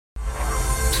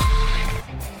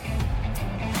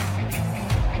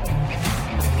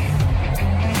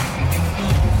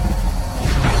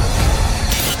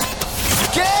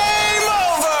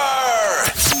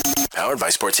Powered by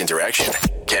Sports Interaction,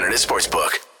 Canada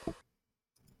Sportsbook.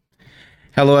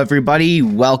 Hello, everybody.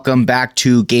 Welcome back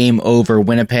to Game Over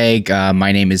Winnipeg.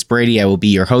 My name is Brady. I will be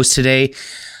your host today.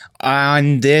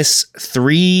 On this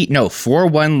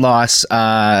 4-1 loss,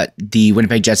 the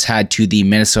Winnipeg Jets had to the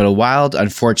Minnesota Wild,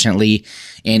 unfortunately,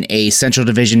 in a Central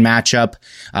Division matchup.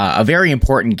 A very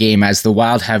important game, as the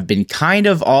Wild have been kind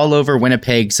of all over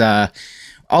Winnipeg's ass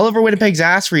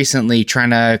recently, trying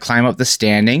to climb up the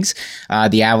standings.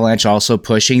 The Avalanche also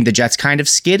pushing, the Jets kind of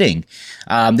skidding.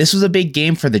 This was a big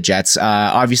game for the Jets.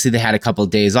 Obviously, they had a couple of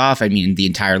days off. I mean, the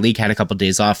entire league had a couple of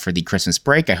days off for the Christmas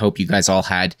break. I hope you guys all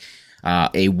had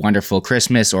a wonderful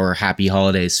Christmas or happy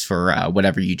holidays for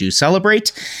whatever you do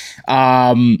celebrate.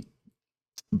 But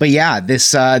yeah,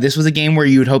 this was a game where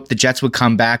you would hope the Jets would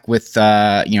come back with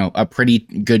a pretty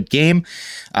good game,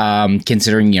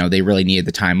 considering they really needed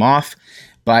the time off.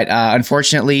 But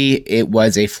unfortunately, it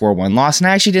was a 4-1 loss, and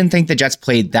I actually didn't think the Jets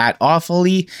played that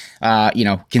awfully,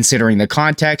 considering the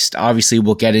context. Obviously,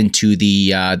 we'll get into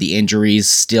the injuries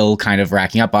still kind of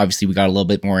racking up. Obviously, we got a little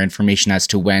bit more information as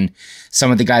to when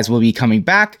some of the guys will be coming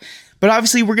back. But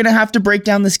obviously, we're going to have to break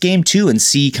down this game, too, and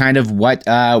see kind of what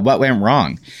went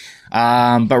wrong.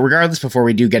 But regardless, before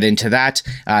we do get into that,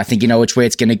 I think you know which way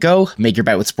it's going to go. Make your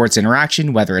bet with Sports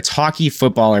Interaction. Whether it's hockey,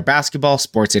 football, or basketball,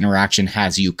 Sports Interaction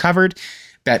has you covered.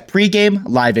 Bet pregame,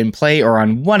 live in play, or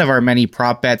on one of our many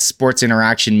prop bets. Sports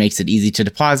Interaction makes it easy to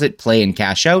deposit, play, and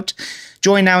cash out.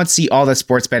 Join now and see all that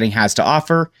sports betting has to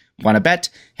offer. Want to bet?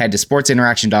 Head to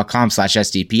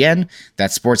sportsinteraction.com/SDPN.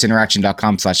 That's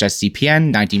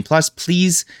sportsinteraction.com/SDPN. 19 plus.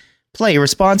 Please play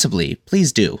responsibly.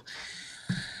 Please do.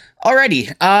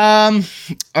 Alrighty.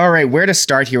 All right, where to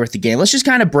start here with the game? Let's just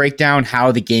kind of break down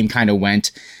how the game kind of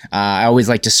went. I always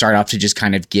like to start off to just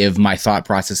kind of give my thought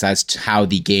process as to how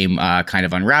the game kind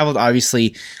of unraveled.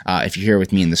 Obviously, if you're here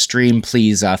with me in the stream,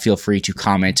 please feel free to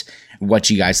comment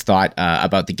what you guys thought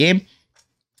about the game.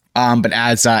 But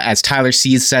as Tyler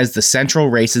Seas says, the Central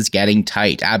race is getting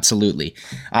tight. Absolutely.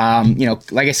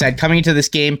 Like I said, coming into this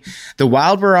game, the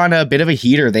Wild were on a bit of a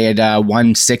heater. They had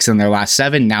won 6 in their last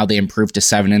 7. Now they improved to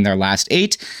 7 in their last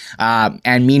 8.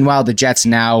 And meanwhile, the Jets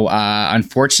now,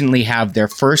 unfortunately, have their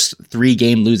first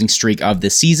 3-game losing streak of the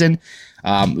season.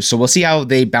 So we'll see how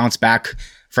they bounce back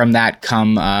from that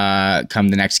come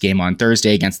the next game on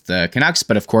Thursday against the Canucks.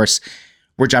 But of course,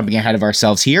 we're jumping ahead of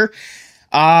ourselves here.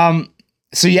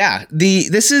 So yeah,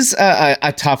 this is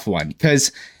a tough one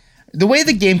because the way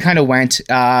the game kind of went,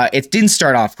 it didn't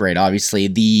start off great. Obviously,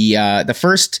 the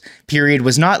first period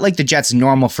was not like the Jets'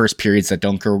 normal first periods that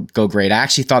don't go great. I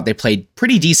actually thought they played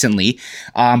pretty decently.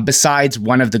 Besides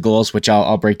one of the goals, which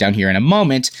I'll break down here in a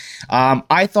moment,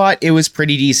 I thought it was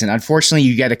pretty decent. Unfortunately,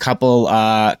 you get a couple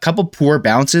poor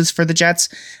bounces for the Jets.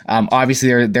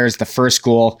 Obviously, there's the first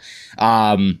goal.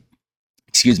 Where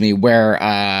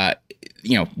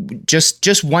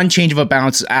just one change of a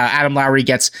bounce. Adam Lowry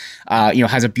gets,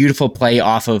 has a beautiful play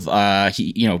off of,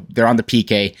 they're on the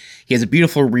PK. He has a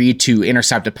beautiful read to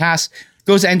intercept a pass,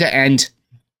 goes end to end,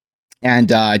 and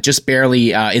just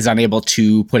barely is unable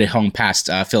to put it home past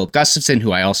Philip Gustafson,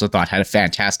 who I also thought had a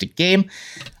fantastic game.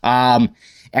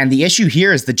 And the issue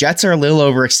here is the Jets are a little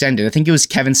overextended. I think it was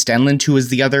Kevin Stenlund who was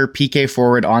the other PK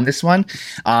forward on this one.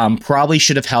 Probably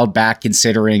should have held back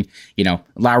considering,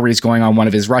 Lowry is going on one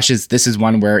of his rushes. This is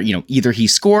one where, either he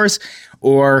scores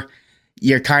or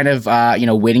you're kind of,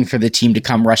 waiting for the team to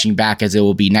come rushing back, as it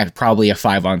will be probably a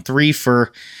 5-on-3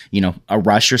 for, a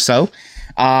rush or so.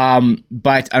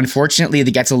 But unfortunately,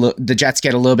 the Jets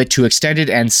get a little bit too extended,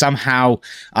 and somehow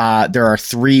there are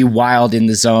 3 Wild in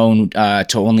the zone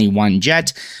to only 1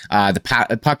 Jet.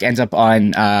 The puck ends up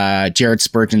on Jared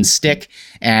Spurgeon's stick,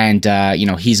 and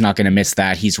he's not going to miss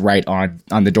that. He's right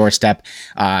on the doorstep,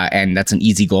 and that's an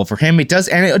easy goal for him. It does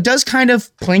kind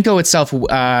of plinko itself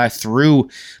through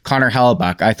Connor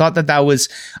Hellebuyck. I thought that was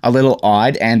a little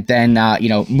odd, and then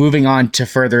moving on to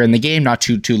further in the game, not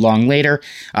too long later,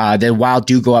 the Wild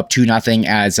do go up 2-0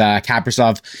 as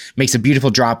Kaprizov makes a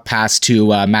beautiful drop pass to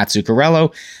Matt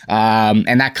Zuccarello,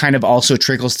 and that kind of also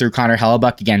trickles through Connor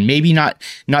Hellebuyck. Again, maybe not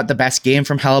the best game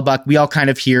from Hellebuyck. We all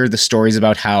kind of hear the stories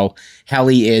about how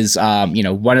Helly is,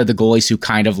 one of the goalies who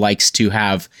kind of likes to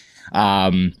have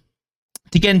to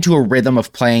get into a rhythm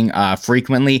of playing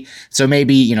frequently. So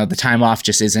maybe the time off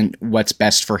just isn't what's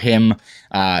best for him.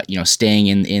 Staying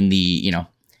in the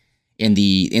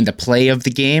play of the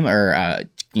game, or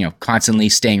constantly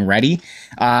staying ready.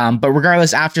 But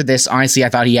regardless, after this, honestly, I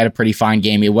thought he had a pretty fine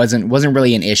game. It wasn't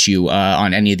really an issue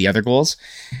on any of the other goals.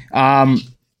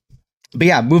 But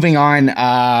yeah, moving on,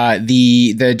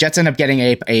 the Jets end up getting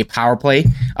a power play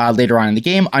later on in the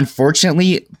game.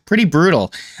 Unfortunately, pretty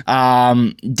brutal.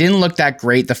 Didn't look that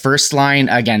great. The first line,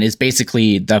 again, is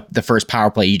basically the first power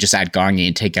play. You just add Gagne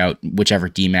and take out whichever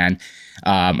D-man.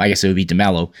 I guess it would be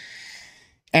DeMello.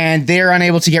 And they're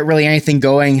unable to get really anything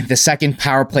going. The second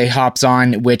power play hops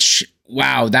on, which,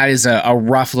 wow, that is a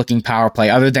rough-looking power play.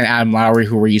 Other than Adam Lowry,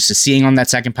 who we're used to seeing on that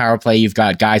second power play, you've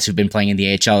got guys who've been playing in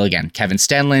the AHL again. Kevin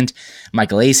Stenlund,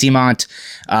 Michael Acemont,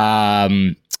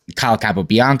 Kyle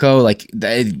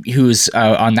Capobianco, who's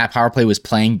on that power play was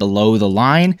playing below the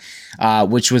line,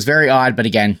 which was very odd. But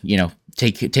again,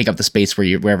 take up the space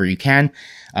wherever you can.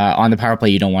 On the power play,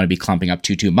 you don't want to be clumping up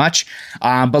too much.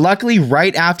 But luckily,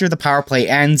 right after the power play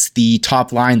ends, the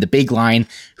top line, the big line,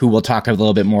 who we'll talk a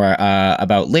little bit more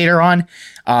about later on,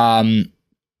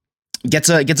 gets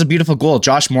a beautiful goal.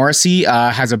 Josh Morrissey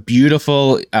has a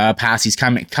beautiful pass. He's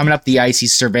coming up the ice.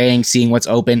 He's surveying, seeing what's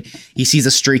open. He sees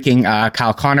a streaking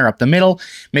Kyle Connor up the middle,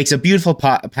 makes a beautiful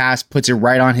pass, puts it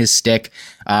right on his stick.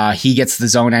 He gets the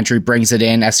zone entry, brings it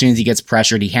in. As soon as he gets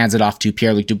pressured, he hands it off to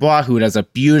Pierre-Luc Dubois, who does a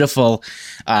beautiful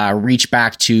reach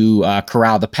back to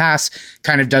corral the pass.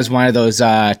 Kind of does one of those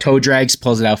toe drags,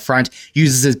 pulls it out front,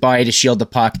 uses his body to shield the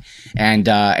puck, and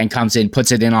comes in,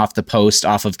 puts it in off the post,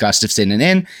 off of Gustafsson and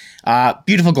in.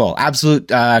 Beautiful goal. Absolute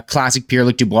classic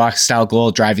Pierre-Luc Dubois style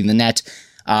goal, driving the net.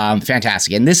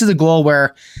 Fantastic. And this is a goal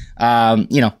where,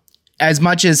 as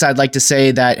much as I'd like to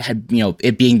say that,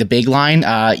 it being the big line,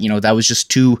 that was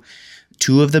just two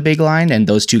of the big line, and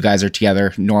those two guys are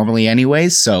together normally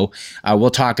anyways. So we'll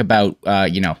talk about,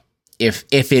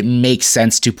 if it makes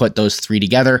sense to put those three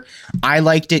together. I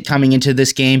liked it coming into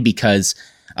this game because,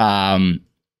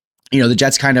 the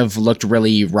Jets kind of looked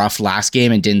really rough last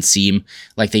game and didn't seem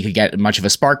like they could get much of a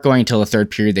spark going until the third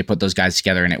period. They put those guys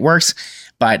together and it works.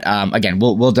 But again,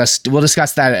 we'll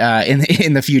discuss that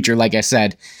in the future, like I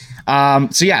said.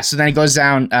 So then it goes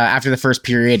down after the first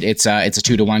period. It's a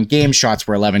 2-1 game. Shots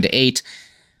were 11-8.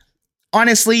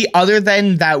 Honestly, other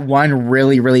than that one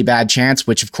really, really bad chance,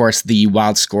 which of course the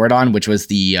Wild scored on, which was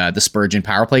the Spurgeon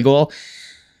power play goal.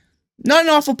 Not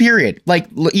an awful period.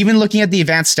 Even looking at the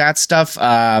advanced stats stuff,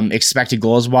 expected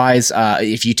goals wise,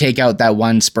 if you take out that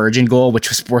one Spurgeon goal, which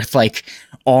was worth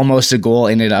almost a goal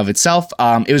in and of itself,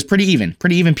 it was pretty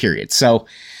even period. So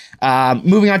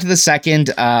moving on to the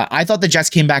second, I thought the Jets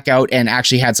came back out and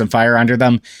actually had some fire under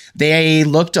them. They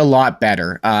looked a lot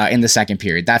better in the second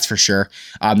period, that's for sure.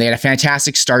 They had a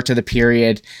fantastic start to the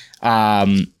period.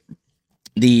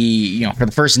 For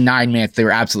the first 9 minutes, they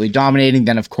were absolutely dominating.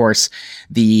 Then, of course,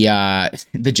 the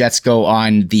Jets go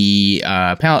on the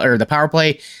power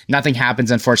play. Nothing happens,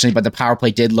 unfortunately, but the power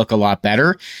play did look a lot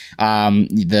better.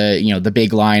 The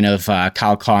big line of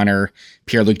Kyle Connor,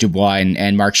 Pierre-Luc Dubois,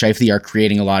 and Mark Scheifele are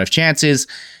creating a lot of chances.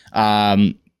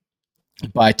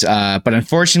 But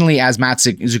unfortunately, as Matt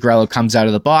Zuccarello comes out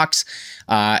of the box,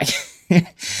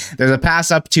 there's a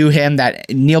pass up to him that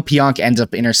Neil Pionk ends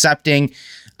up intercepting.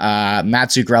 Matt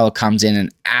Zuccarello comes in and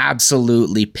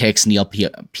absolutely picks Neil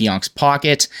Pionk's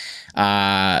pocket.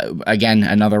 Again,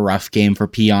 another rough game for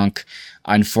Pionk.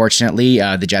 Unfortunately,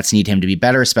 the Jets need him to be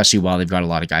better, especially while they've got a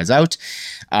lot of guys out.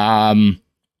 And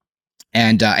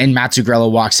Matt Zuccarello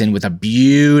walks in with a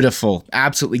beautiful,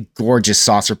 absolutely gorgeous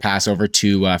saucer pass over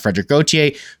to Frederick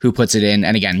Gauthier, who puts it in.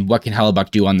 And again, what can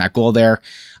Hellebuyck do on that goal there?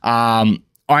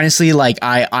 Honestly,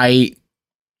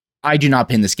 I do not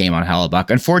pin this game on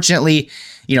Hellebuyck. Unfortunately,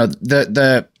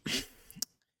 the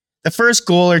first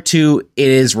goal or two, it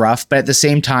is rough, but at the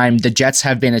same time, the Jets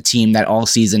have been a team that all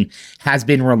season has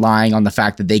been relying on the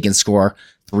fact that they can score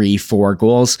 3-4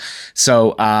 goals.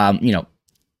 So,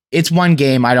 it's one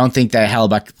game. I don't think that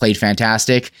Hellebuyck played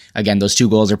fantastic. Again, those 2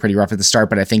 goals are pretty rough at the start,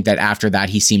 but I think that after that,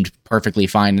 he seemed perfectly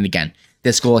fine. And again,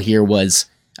 this goal here was,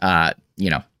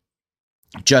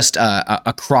 just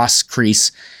a cross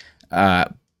crease,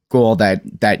 goal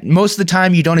that most of the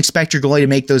time you don't expect your goalie to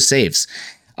make those saves.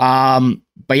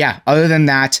 But yeah, other than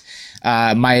that,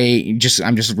 I'm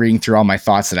just reading through all my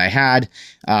thoughts that I had.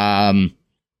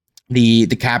 The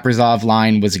Kaprizov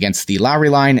line was against the Lowry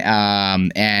line,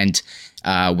 and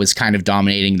was kind of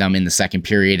dominating them in the second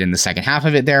period and the second half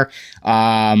of it there.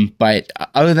 But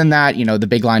other than that, the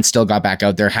big line still got back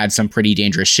out there, had some pretty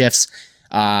dangerous shifts.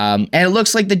 And it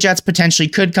looks like the Jets potentially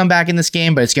could come back in this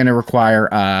game, but it's going to require,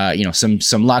 some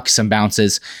luck, some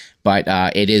bounces, but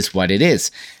it is what it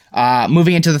is.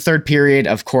 Moving into the third period,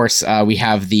 of course, we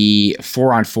have the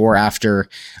 4-on-4 after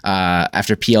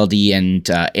PLD and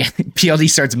PLD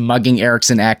starts mugging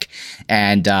Eriksson Ek,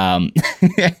 and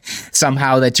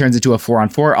somehow that turns into a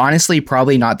 4-on-4. Honestly,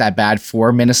 probably not that bad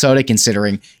for Minnesota,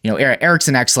 considering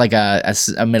Eriksson Ek's like a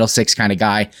middle six kind of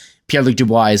guy. Pierre-Luc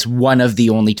Dubois is one of the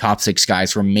only top 6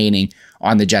 guys remaining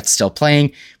on the Jets still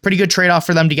playing. Pretty good trade-off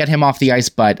for them to get him off the ice,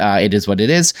 but it is what it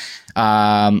is.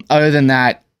 Other than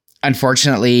that,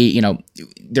 unfortunately,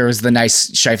 there was the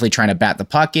nice Scheifele trying to bat the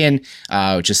puck in,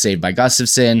 which is saved by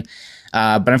Gustafsson.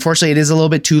 But unfortunately, it is a little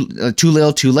bit too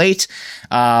little, too late.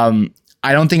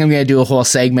 I don't think I'm going to do a whole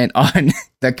segment on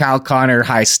the Kyle Connor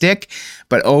high stick,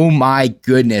 but oh my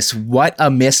goodness, what a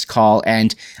missed call.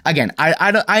 And again,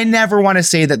 I never want to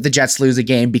say that the Jets lose a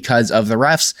game because of the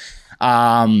refs.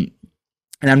 And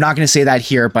I'm not going to say that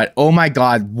here, but oh my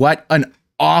God, what an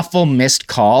awful missed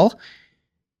call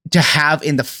to have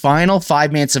in the final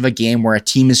 5 minutes of a game where a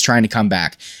team is trying to come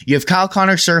back. You have Kyle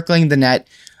Connor circling the net,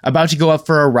 about to go up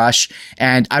for a rush,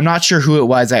 and I'm not sure who it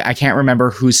was. I can't remember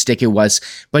whose stick it was,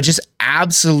 but just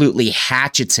absolutely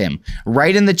hatchets him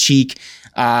right in the cheek.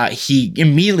 He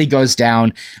immediately goes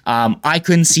down. I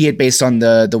couldn't see it based on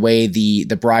the way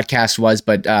the broadcast was,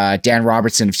 but Dan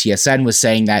Robertson of TSN was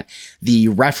saying that the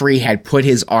referee had put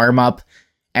his arm up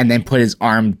and then put his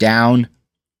arm down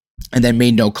and then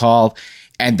made no call.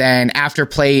 And then after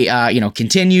play,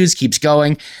 continues, keeps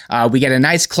going, we get a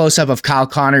nice close-up of Kyle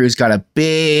Connor, who's got a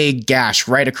big gash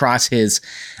right across his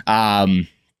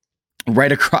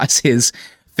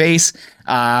face.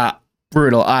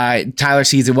 Brutal. Tyler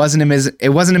sees it wasn't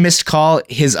a missed call.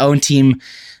 His own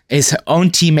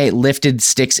teammate lifted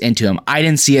sticks into him. I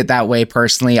didn't see it that way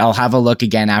personally. I'll have a look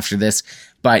again after this.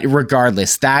 But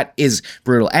regardless, that is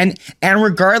brutal. And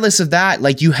regardless of that,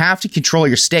 like, you have to control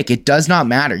your stick. It does not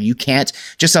matter. You can't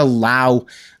just allow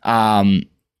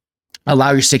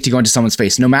your stick to go into someone's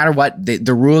face. No matter what,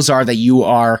 the rules are that you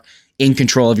are in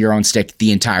control of your own stick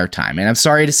the entire time. And I'm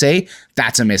sorry to say,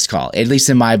 that's a missed call, at least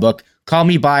in my book. Call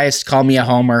me biased, call me a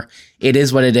homer. It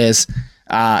is what it is.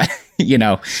 But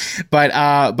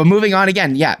moving on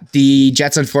again, the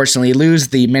Jets unfortunately lose.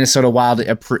 The Minnesota Wild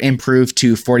improved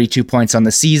to 42 points on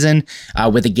the season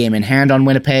with a game in hand on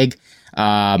Winnipeg.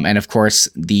 And of course,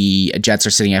 the Jets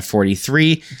are sitting at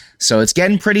 43. So it's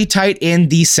getting pretty tight in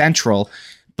the Central.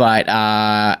 But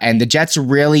and the Jets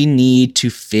really need to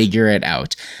figure it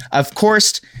out. Of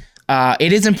course,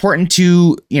 it is important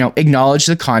to acknowledge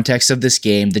the context of this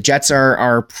game. The Jets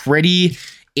are pretty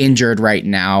injured right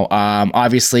now.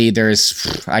 Obviously,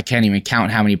 I can't even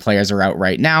count how many players are out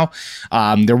right now.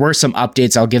 There were some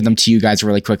updates. I'll give them to you guys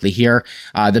really quickly here.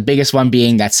 The biggest one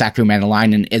being that Saku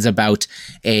Maenalanen is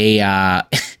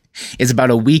about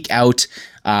a week out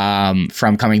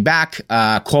from coming back.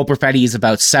 Cole Perfetti is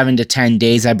about 7 to 10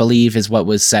 days, I believe, is what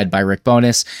was said by Rick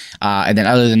Bowness. And then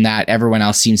other than that, everyone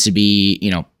else seems to be,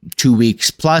 2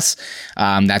 weeks plus.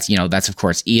 That's of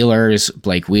course Ehlers,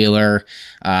 Blake Wheeler.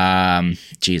 I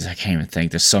can't even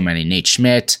think. There's so many. Nate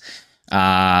Schmidt.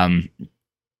 And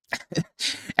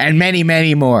many,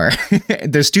 many more.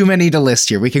 There's too many to list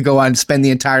here. We could go on and spend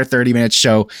the entire 30-minute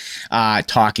show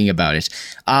talking about it.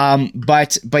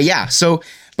 But yeah, so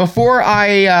before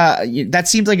that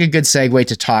seems like a good segue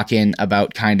to talk in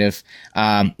about kind of,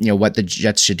 what the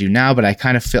Jets should do now, but I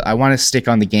kind of feel I want to stick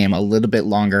on the game a little bit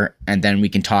longer, and then we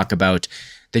can talk about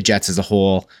the Jets as a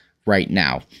whole right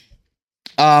now.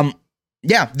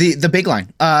 The big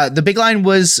line. The big line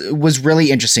was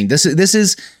really interesting. This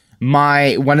is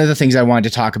one of the things I wanted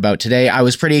to talk about today. I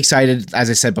was pretty excited,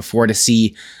 as I said before, to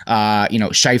see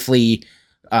Scheifele,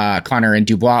 Connor, and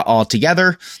Dubois all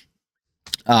together.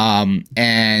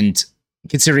 And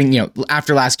considering,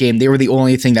 after last game, they were the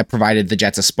only thing that provided the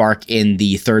Jets a spark in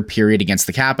the third period against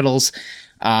the Capitals.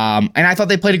 And I thought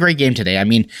they played a great game today. I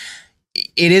mean,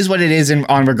 it is what it is in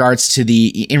regards to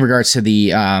the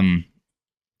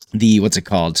what's it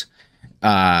called?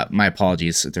 My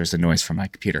apologies. There's a noise from my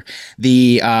computer.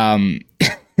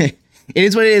 It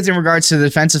is what it is in regards to the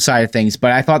defensive side of things,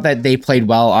 but I thought that they played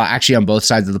well, actually on both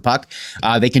sides of the puck.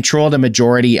 They controlled a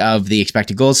majority of the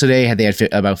expected goals today. They had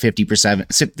about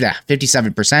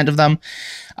 57% of them,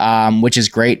 which is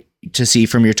great to see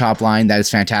from your top line. That is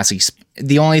fantastic.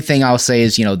 The only thing I'll say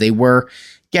is, they were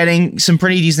getting some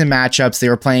pretty decent matchups. They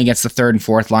were playing against the third and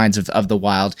fourth lines of the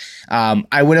Wild.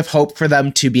 I would have hoped for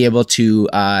them to be able to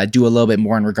do a little bit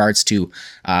more in regards to,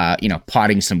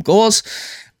 potting some goals,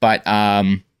 but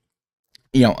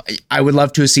I would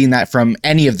love to have seen that from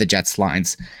any of the Jets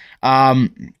lines. But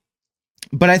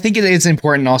I think it is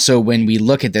important also when we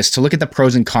look at this to look at the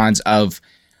pros and cons of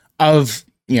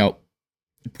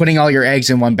putting all your eggs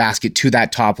in one basket to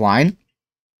that top line.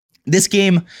 This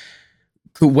game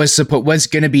was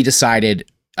going to be decided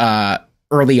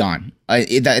early on.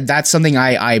 That's something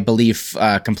I believe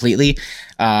completely.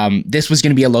 This was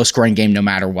going to be a low scoring game no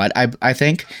matter what.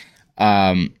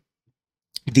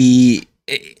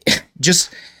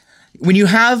 when you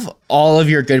have all of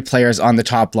your good players on the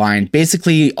top line,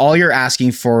 basically all you're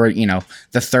asking for, the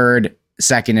third,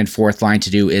 second, and fourth line to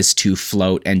do is to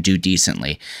float and do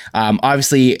decently.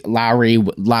 Obviously,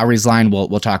 Lowry's line,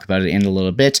 we'll talk about it in a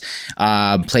little bit,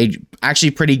 played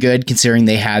actually pretty good considering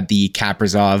they had the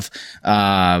Kaprizov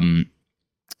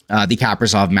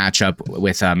matchup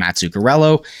with Matt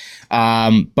Zuccarello.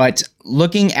 But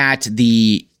looking at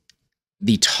the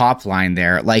top line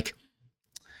there, like,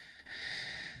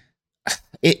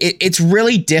 it's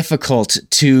really difficult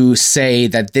to say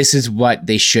that this is what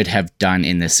they should have done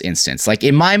in this instance. Like,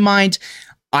 in my mind,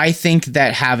 I think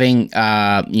that having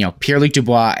Pierre-Luc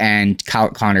Dubois and Kyle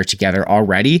Connor together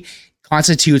already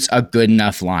constitutes a good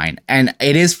enough line. And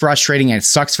it is frustrating and it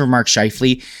sucks for Mark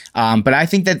Scheifele. But I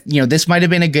think that, this might have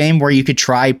been a game where you could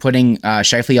try putting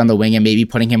Scheifele on the wing and maybe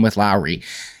putting him with Lowry.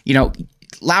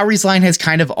 Lowry's line has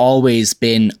kind of always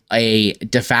been a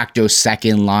de facto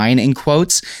second line, in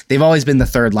quotes. They've always been the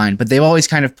third line, but they've always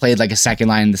kind of played like a second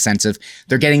line in the sense of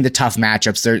they're getting the tough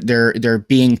matchups. They're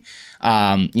being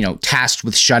tasked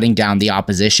with shutting down the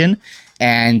opposition.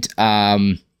 And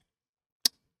I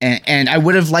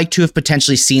would have liked to have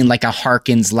potentially seen like a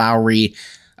Harkins, Lowry,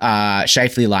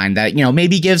 Scheifele line that,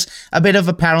 maybe gives a bit of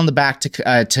a pat on the back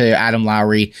to Adam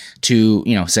Lowry to,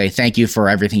 say thank you for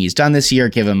everything he's done this year,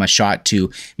 give him a shot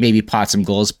to maybe pot some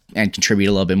goals and contribute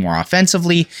a little bit more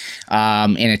offensively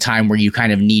in a time where you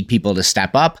kind of need people to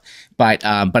step up. But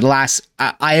alas,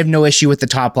 I have no issue with the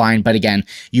top line. But again,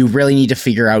 you really need to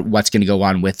figure out what's going to go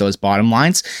on with those bottom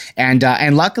lines. And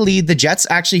luckily, the Jets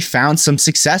actually found some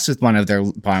success with one of their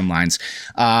bottom lines.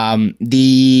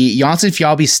 The Janssen,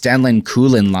 Fjallby, Stenlund,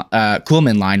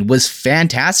 Kuhlman line was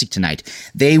fantastic tonight.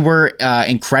 They were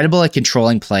incredible at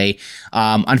controlling play.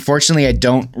 Unfortunately, I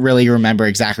don't really remember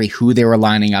exactly who they were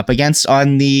lining up against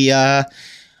on the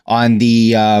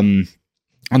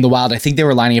Wild. I think they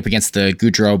were lining up against the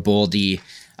Goudreau, Boldy,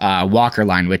 Walker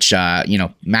line, which,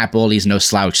 Matt Boldy's no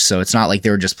slouch. So it's not like they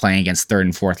were just playing against third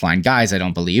and fourth line guys, I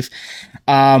don't believe.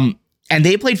 And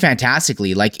they played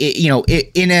fantastically. Like, in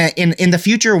the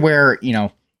future where,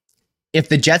 if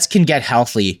the Jets can get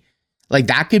healthy, like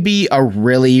that could be a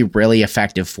really, really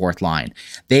effective fourth line.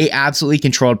 They absolutely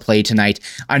controlled play tonight.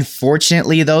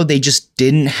 Unfortunately, though, they just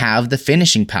didn't have the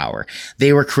finishing power.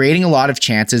 They were creating a lot of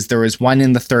chances. There was one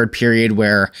in the third period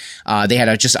where they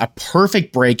had just a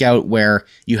perfect breakout where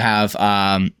you have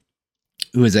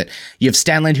who is it? You have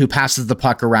Stenlund, who passes the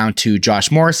puck around to Josh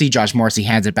Morrissey. Josh Morrissey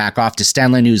hands it back off to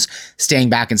Stenlund, who's staying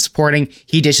back and supporting.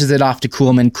 He dishes it off to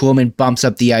Kuhlman. Kuhlman bumps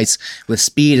up the ice with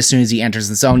speed. As soon as he enters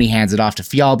the zone, he hands it off to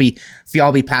Fjallby.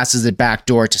 Fjallby passes it back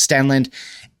door to Stenlund.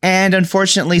 And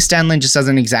unfortunately, Stenlund just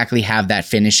doesn't exactly have that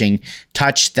finishing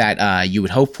touch that you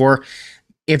would hope for.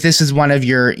 If this is one of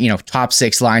your, top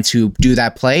six lines who do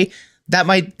that play, that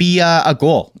might be a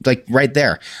goal, like right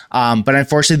there. But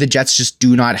unfortunately, the Jets just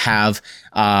do not have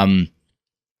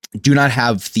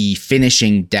the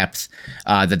finishing depth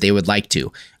that they would like to.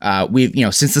 We've,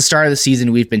 since the start of the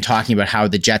season, we've been talking about how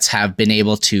the Jets have been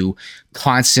able to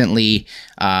constantly,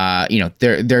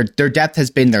 their depth has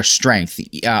been their strength.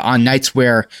 On nights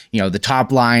where, the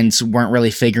top lines weren't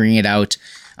really figuring it out,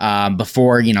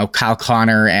 before, Kyle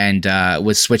Connor and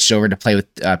was switched over to play with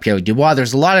Pierre-Luc Dubois.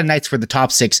 There's a lot of nights where the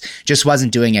top six just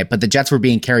wasn't doing it, but the Jets were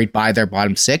being carried by their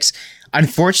bottom six.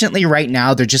 Unfortunately, right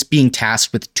now, they're just being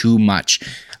tasked with too much.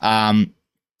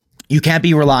 You can't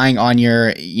be relying on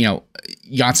your,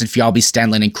 Janssen, Fjallby,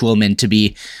 Stenlund, and Kuhlman to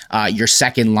be your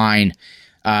second line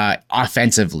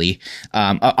offensively.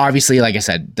 Obviously, like I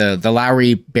said, the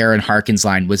Lowry, Barron, Harkins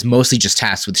line was mostly just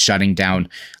tasked with shutting down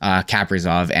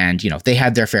Kaprizov, and they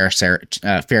had their fair share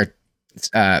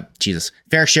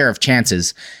of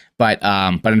chances, but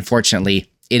unfortunately,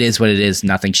 it is what it is.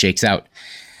 Nothing shakes out.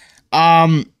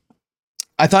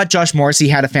 I thought Josh Morrissey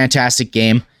had a fantastic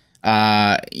game.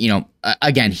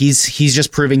 Again, he's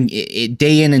just proving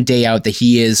day in and day out that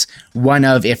he is one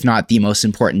of, if not the most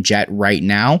important Jet right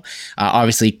now.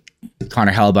 Obviously,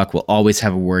 Connor Hellebuyck will always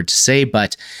have a word to say,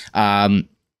 but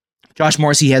Josh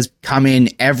Morrissey has come in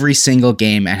every single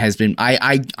game and has been.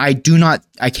 I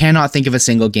cannot think of a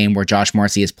single game where Josh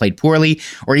Morrissey has played poorly,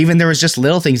 or even there was just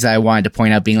little things that I wanted to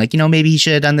point out, being like, maybe he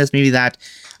should have done this, maybe that.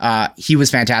 He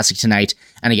was fantastic tonight,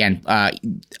 and again,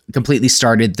 completely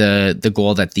started the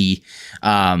goal that the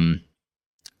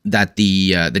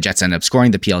Jets ended up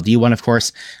scoring, the PLD one, of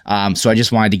course. So I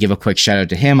just wanted to give a quick shout out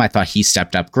to him. I thought he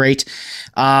stepped up great.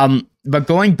 But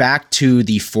going back to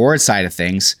the forward side of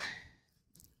things,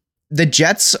 the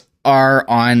Jets are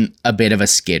on a bit of a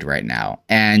skid right now,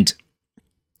 and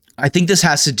I think this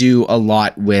has to do a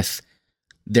lot with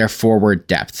their forward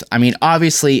depth. I mean,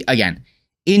 obviously, again,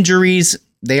 injuries.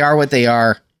 They are what they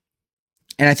are.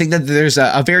 And I think that there's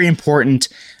a very important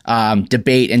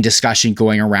debate and discussion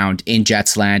going around in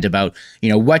Jets land about,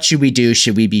 what should we do?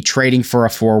 Should we be trading for a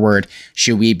forward?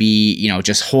 Should we be,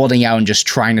 just holding out and just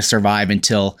trying to survive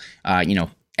until,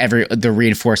 the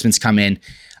reinforcements come in?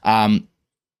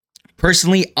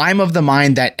 Personally, I'm of the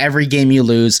mind that every game you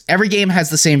lose, every game has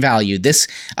the same value.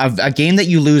 A game that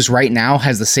you lose right now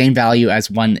has the same value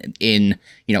as one in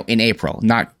April,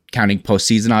 not counting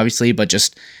postseason, obviously, but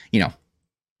just,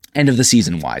 end of the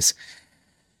season wise.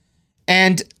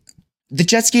 And the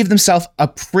Jets gave themselves a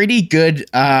pretty good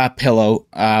pillow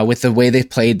with the way they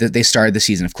played, that they started the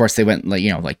season. Of course, they went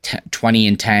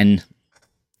 20-10.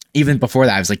 Even before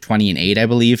that, it was 20-8, I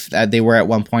believe, that they were at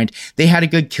one point. They had a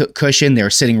good cushion. They were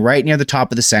sitting right near the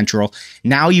top of the Central.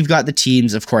 Now you've got the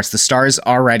teams. Of course, the Stars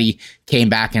already came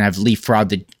back and have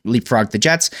leapfrogged the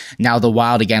Jets. Now the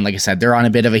Wild, again, like I said, they're on a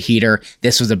bit of a heater.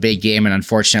 This was a big game, and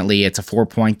unfortunately, it's a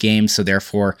 4-point game. So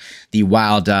therefore, the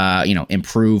Wild,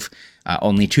 improve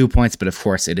only 2 points. But of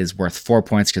course, it is worth 4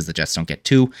 points because the Jets don't get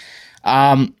 2.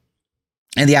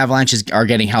 And the Avalanches are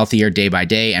getting healthier day by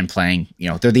day and playing,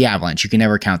 they're the Avalanche. You can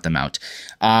never count them out.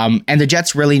 And the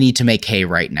Jets really need to make hay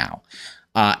right now.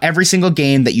 Every single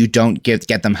game that you don't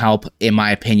get them help, in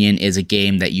my opinion, is a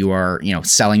game that you are,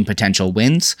 selling potential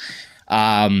wins.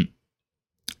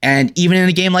 And even in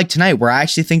a game like tonight, where I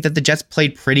actually think that the Jets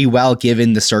played pretty well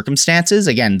given the circumstances.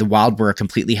 Again, the Wild were a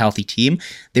completely healthy team.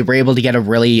 They were able to get a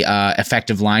really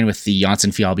effective line with the Janssen,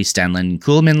 Fjallby, Stenlund,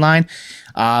 Kuhlman line.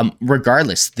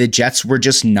 Regardless, the Jets were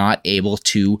just not able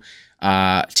to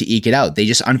eke it out. They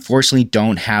just unfortunately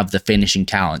don't have the finishing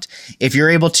talent. If you're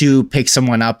able to pick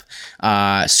someone up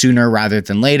sooner rather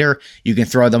than later, you can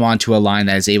throw them onto a line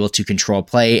that is able to control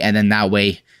play, and then that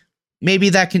way, maybe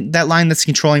that line that's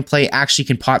controlling play actually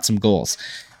can pot some goals.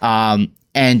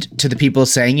 And to the people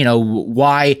saying,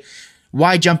 why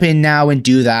jump in now and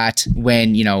do that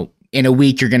when, in a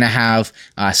week you're going to have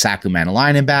Saku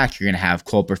Manalainen back, you're going to have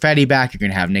Cole Perfetti back, you're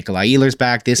going to have Nikolai Ehlers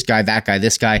back, this guy, that guy,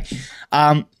 this guy.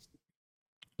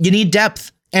 You need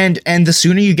depth. And the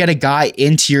sooner you get a guy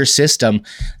into your system,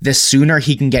 the sooner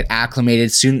he can get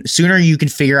acclimated, sooner you can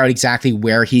figure out exactly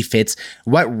where he fits,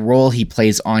 what role he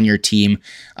plays on your team.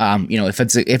 If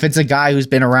it's a guy who's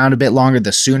been around a bit longer,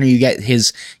 the sooner you get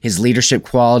his leadership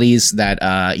qualities that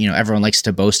everyone likes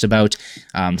to boast about.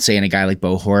 Saying a guy like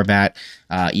Bo Horvat,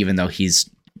 even though he's,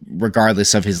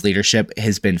 regardless of his leadership,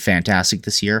 has been fantastic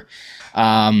this year.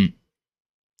 But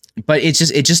it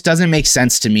just doesn't make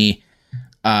sense to me.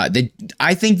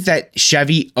 I think that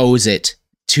Chevy owes it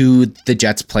to the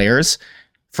Jets players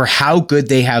for how good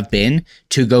they have been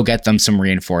to go get them some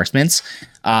reinforcements.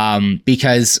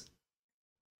 Because,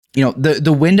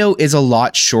 the window is a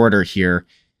lot shorter here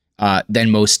than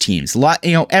most teams.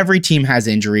 Every team has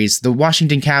injuries. The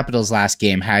Washington Capitals last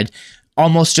game had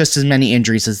almost just as many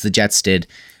injuries as the Jets did,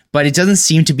 but it doesn't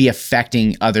seem to be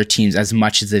affecting other teams as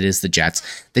much as it is the Jets.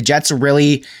 The Jets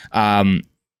really,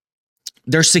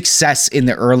 their success in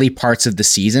the early parts of the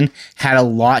season had a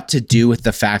lot to do with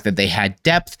the fact that they had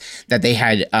depth, that they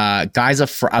had guys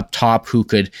up top who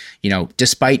could,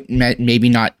 despite maybe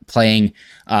not playing,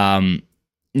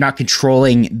 not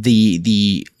controlling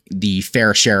the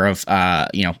fair share of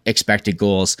expected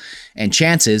goals and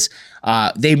chances,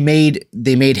 they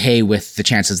made hay with the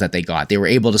chances that they got. They were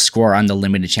able to score on the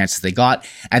limited chances they got,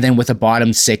 and then with a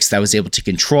bottom six that was able to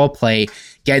control play,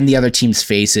 get in the other team's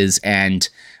faces, and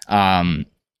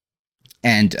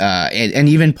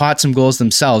even pot some goals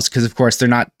themselves, because of course they're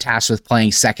not tasked with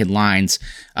playing second lines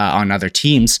on other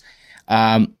teams.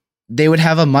 They would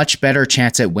have a much better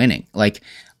chance at winning.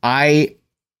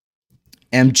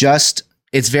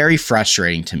 It's very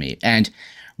frustrating to me. And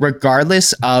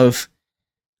regardless of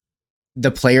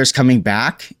the players coming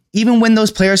back, even when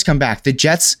those players come back, the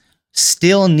Jets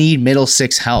still need middle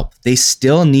six help. They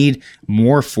still need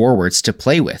more forwards to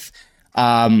play with.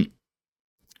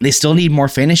 They still need more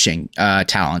finishing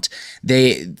talent.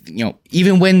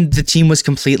 Even when the team was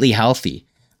completely healthy,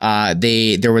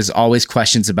 there was always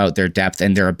questions about their depth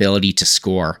and their ability to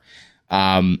score.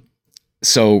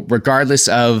 So regardless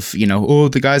of,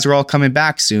 the guys are all coming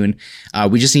back soon,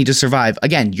 we just need to survive.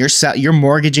 Again, you're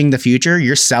mortgaging the future.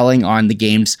 You're selling on the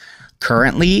games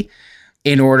currently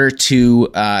in order to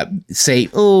say,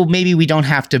 maybe we don't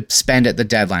have to spend at the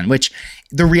deadline, which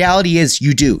the reality is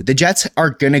you do. The Jets are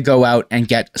going to go out and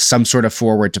get some sort of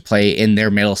forward to play in their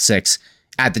middle six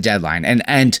at the deadline.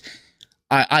 And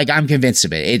I'm convinced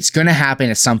of it. It's going to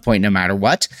happen at some point, no matter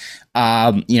what.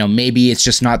 Maybe it's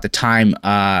just not the time,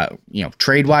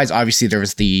 trade wise. Obviously there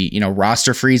was the,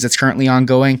 roster freeze that's currently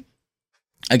ongoing.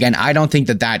 Again, I don't think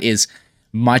that is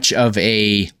much of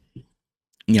a,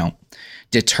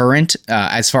 deterrent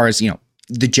as far as,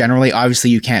 generally, obviously,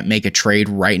 you can't make a trade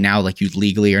right now, like you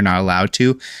legally are not allowed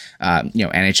to,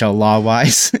 NHL law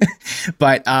wise.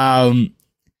 but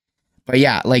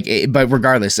yeah, but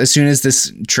regardless, as soon as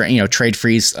this trade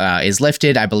freeze is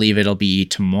lifted, I believe it'll be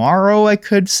tomorrow. I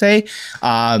could say,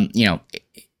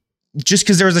 just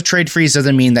because there was a trade freeze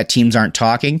doesn't mean that teams aren't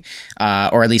talking,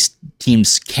 or at least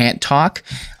teams can't talk.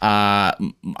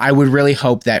 I would really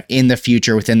hope that in the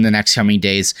future, within the next coming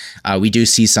days, we do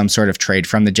see some sort of trade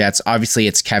from the Jets. Obviously,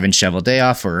 it's Kevin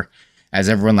Cheveldayoff, or as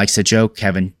everyone likes to joke,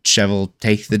 Kevin Chevel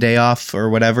take the day off or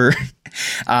whatever.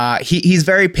 He's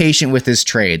very patient with his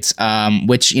trades,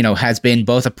 which has been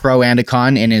both a pro and a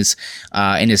con in his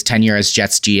tenure as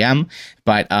Jets GM.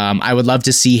 But I would love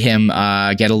to see him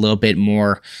get a little bit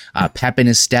more pep in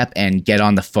his step and get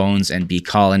on the phones and be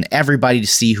calling everybody to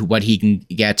see what he can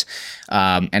get.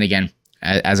 And again,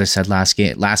 as I said last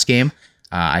game,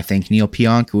 I think Neil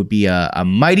Pionk would be a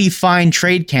mighty fine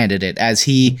trade candidate, as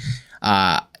he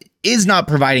is not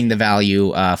providing the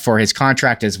value for his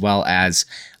contract, as well as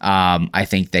I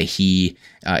think that he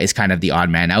is kind of the odd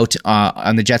man out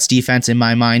on the Jets defense in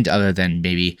my mind, other than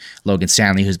maybe Logan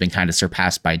Stanley, who's been kind of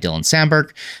surpassed by Dylan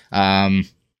Sandberg. But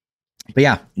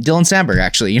yeah, Dylan Sandberg,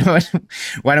 actually, why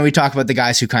don't we talk about the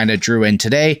guys who kind of drew in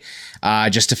today,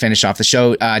 just to finish off the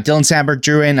show. Dylan Sandberg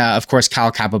drew in, of course,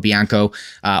 Cal Capobianco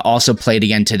also played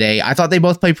again today. I thought they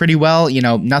both played pretty well.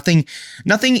 Nothing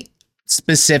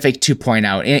specific to point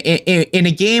out in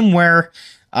a game where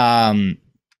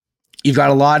you've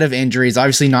got a lot of injuries,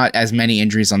 obviously not as many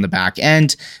injuries on the back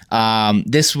end.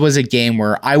 This was a game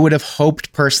where I would have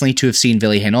hoped personally to have seen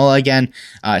Ville Heinola again,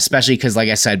 especially because, like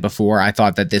I said before, I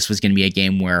thought that this was going to be a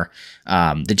game where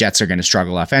the Jets are going to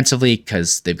struggle offensively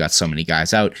because they've got so many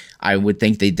guys out. I would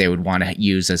think they would want to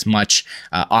use as much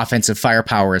offensive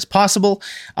firepower as possible.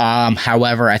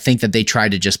 However, I think that they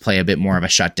tried to just play a bit more of a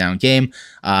shutdown game.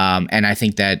 And I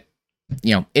think that,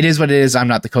 it is what it is. I'm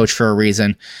not the coach for a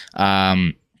reason.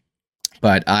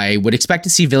 But I would expect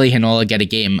to see Ville Heinola get a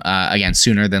game again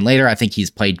sooner than later. I think he's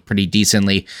played pretty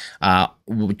decently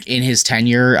in his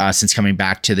tenure since coming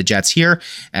back to the Jets here.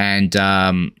 And,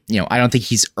 I don't think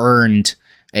he's earned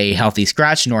a healthy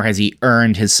scratch, nor has he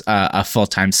earned his a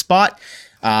full-time spot.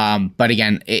 But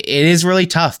again, it is really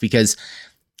tough because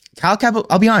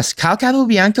I'll be honest, Cal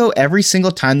Capobianco, every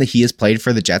single time that he has played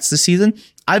for the Jets this season,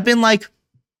 I've been like,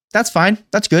 that's fine.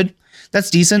 That's good.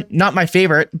 That's decent. Not my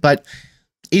favorite, but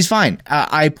he's fine.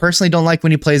 I personally don't like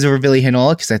when he plays over Ville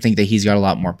Heinola because I think that he's got a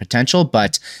lot more potential,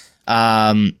 but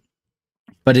it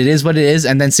is what it is.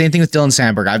 And then same thing with Dylan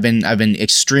Sandberg. I've been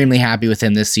extremely happy with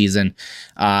him this season,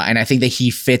 and I think that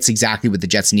he fits exactly what the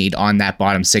Jets need on that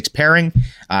bottom six pairing.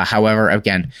 However,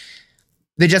 again,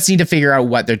 the Jets need to figure out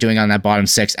what they're doing on that bottom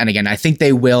six, and again, I think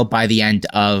they will by the end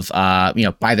of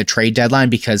by the trade deadline,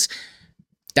 because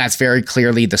that's very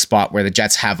clearly the spot where the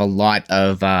Jets have a lot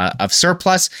of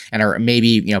surplus and are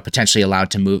maybe potentially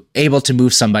able to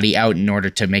move somebody out in order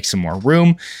to make some more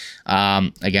room.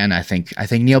 Again, I think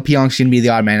Neil Pionk's going to be the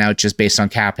odd man out just based on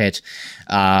cap hit,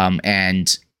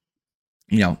 and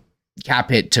cap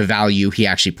hit to value he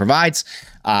actually provides.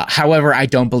 However, I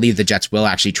don't believe the Jets will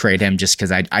actually trade him just because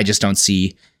I just don't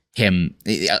see him.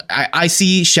 I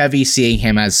see Chevy seeing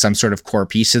him as some sort of core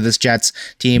piece of this Jets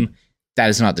team. That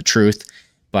is not the truth,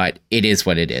 but it is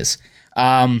what it is.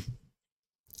 Other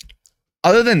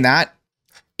than that,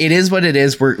 it is what it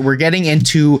is. We're getting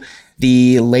into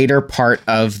the later part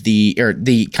of the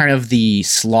kind of the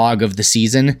slog of the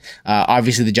season.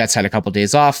 Obviously, the Jets had a couple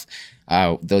days off.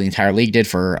 The entire league did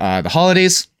for the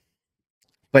holidays.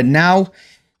 But now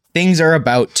things are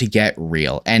about to get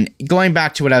real. And going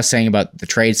back to what I was saying about the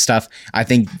trade stuff, I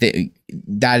think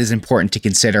that is important to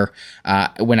consider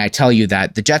when I tell you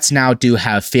that the Jets now do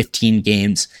have 15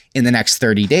 games in the next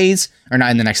 30 days, or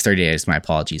not in the next 30 days, my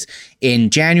apologies. In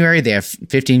January, they have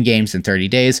 15 games in 30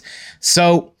 days.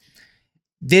 So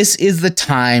this is the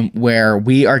time where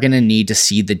we are going to need to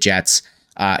see the Jets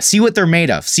see what they're made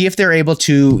of. See if they're able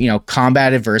to,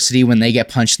 combat adversity when they get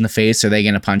punched in the face. Are they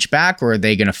going to punch back, or are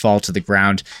they going to fall to the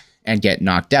ground and get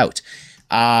knocked out?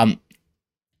 The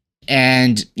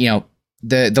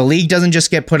league doesn't just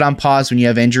get put on pause when you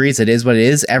have injuries. It is what it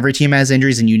is. Every team has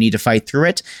injuries, and you need to fight through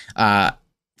it.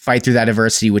 Fight through that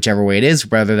adversity, whichever way it is,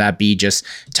 whether that be just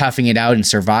toughing it out and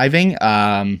surviving,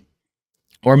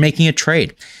 or making a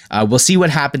trade. We'll see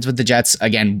what happens with the Jets.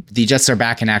 Again, the Jets are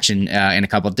back in action in a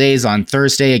couple of days on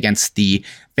Thursday against the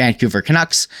Vancouver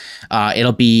Canucks.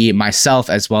 It'll be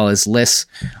myself as well as Liz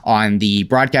on the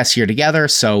broadcast here together,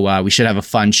 so we should have a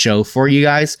fun show for you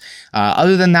guys.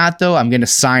 Other than that, though, I'm going to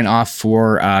sign off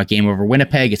for Game Over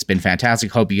Winnipeg. It's been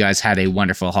fantastic. Hope you guys had a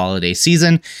wonderful holiday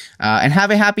season, and have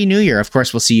a happy new year. Of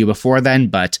course, we'll see you before then,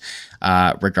 but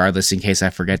regardless, in case I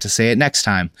forget to say it next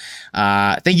time.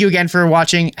 Thank you again for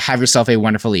watching. Have yourself a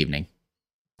wonderful evening.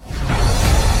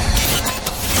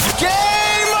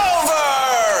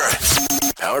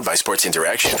 Powered by Sports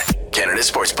Interaction, Canada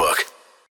Sportsbook.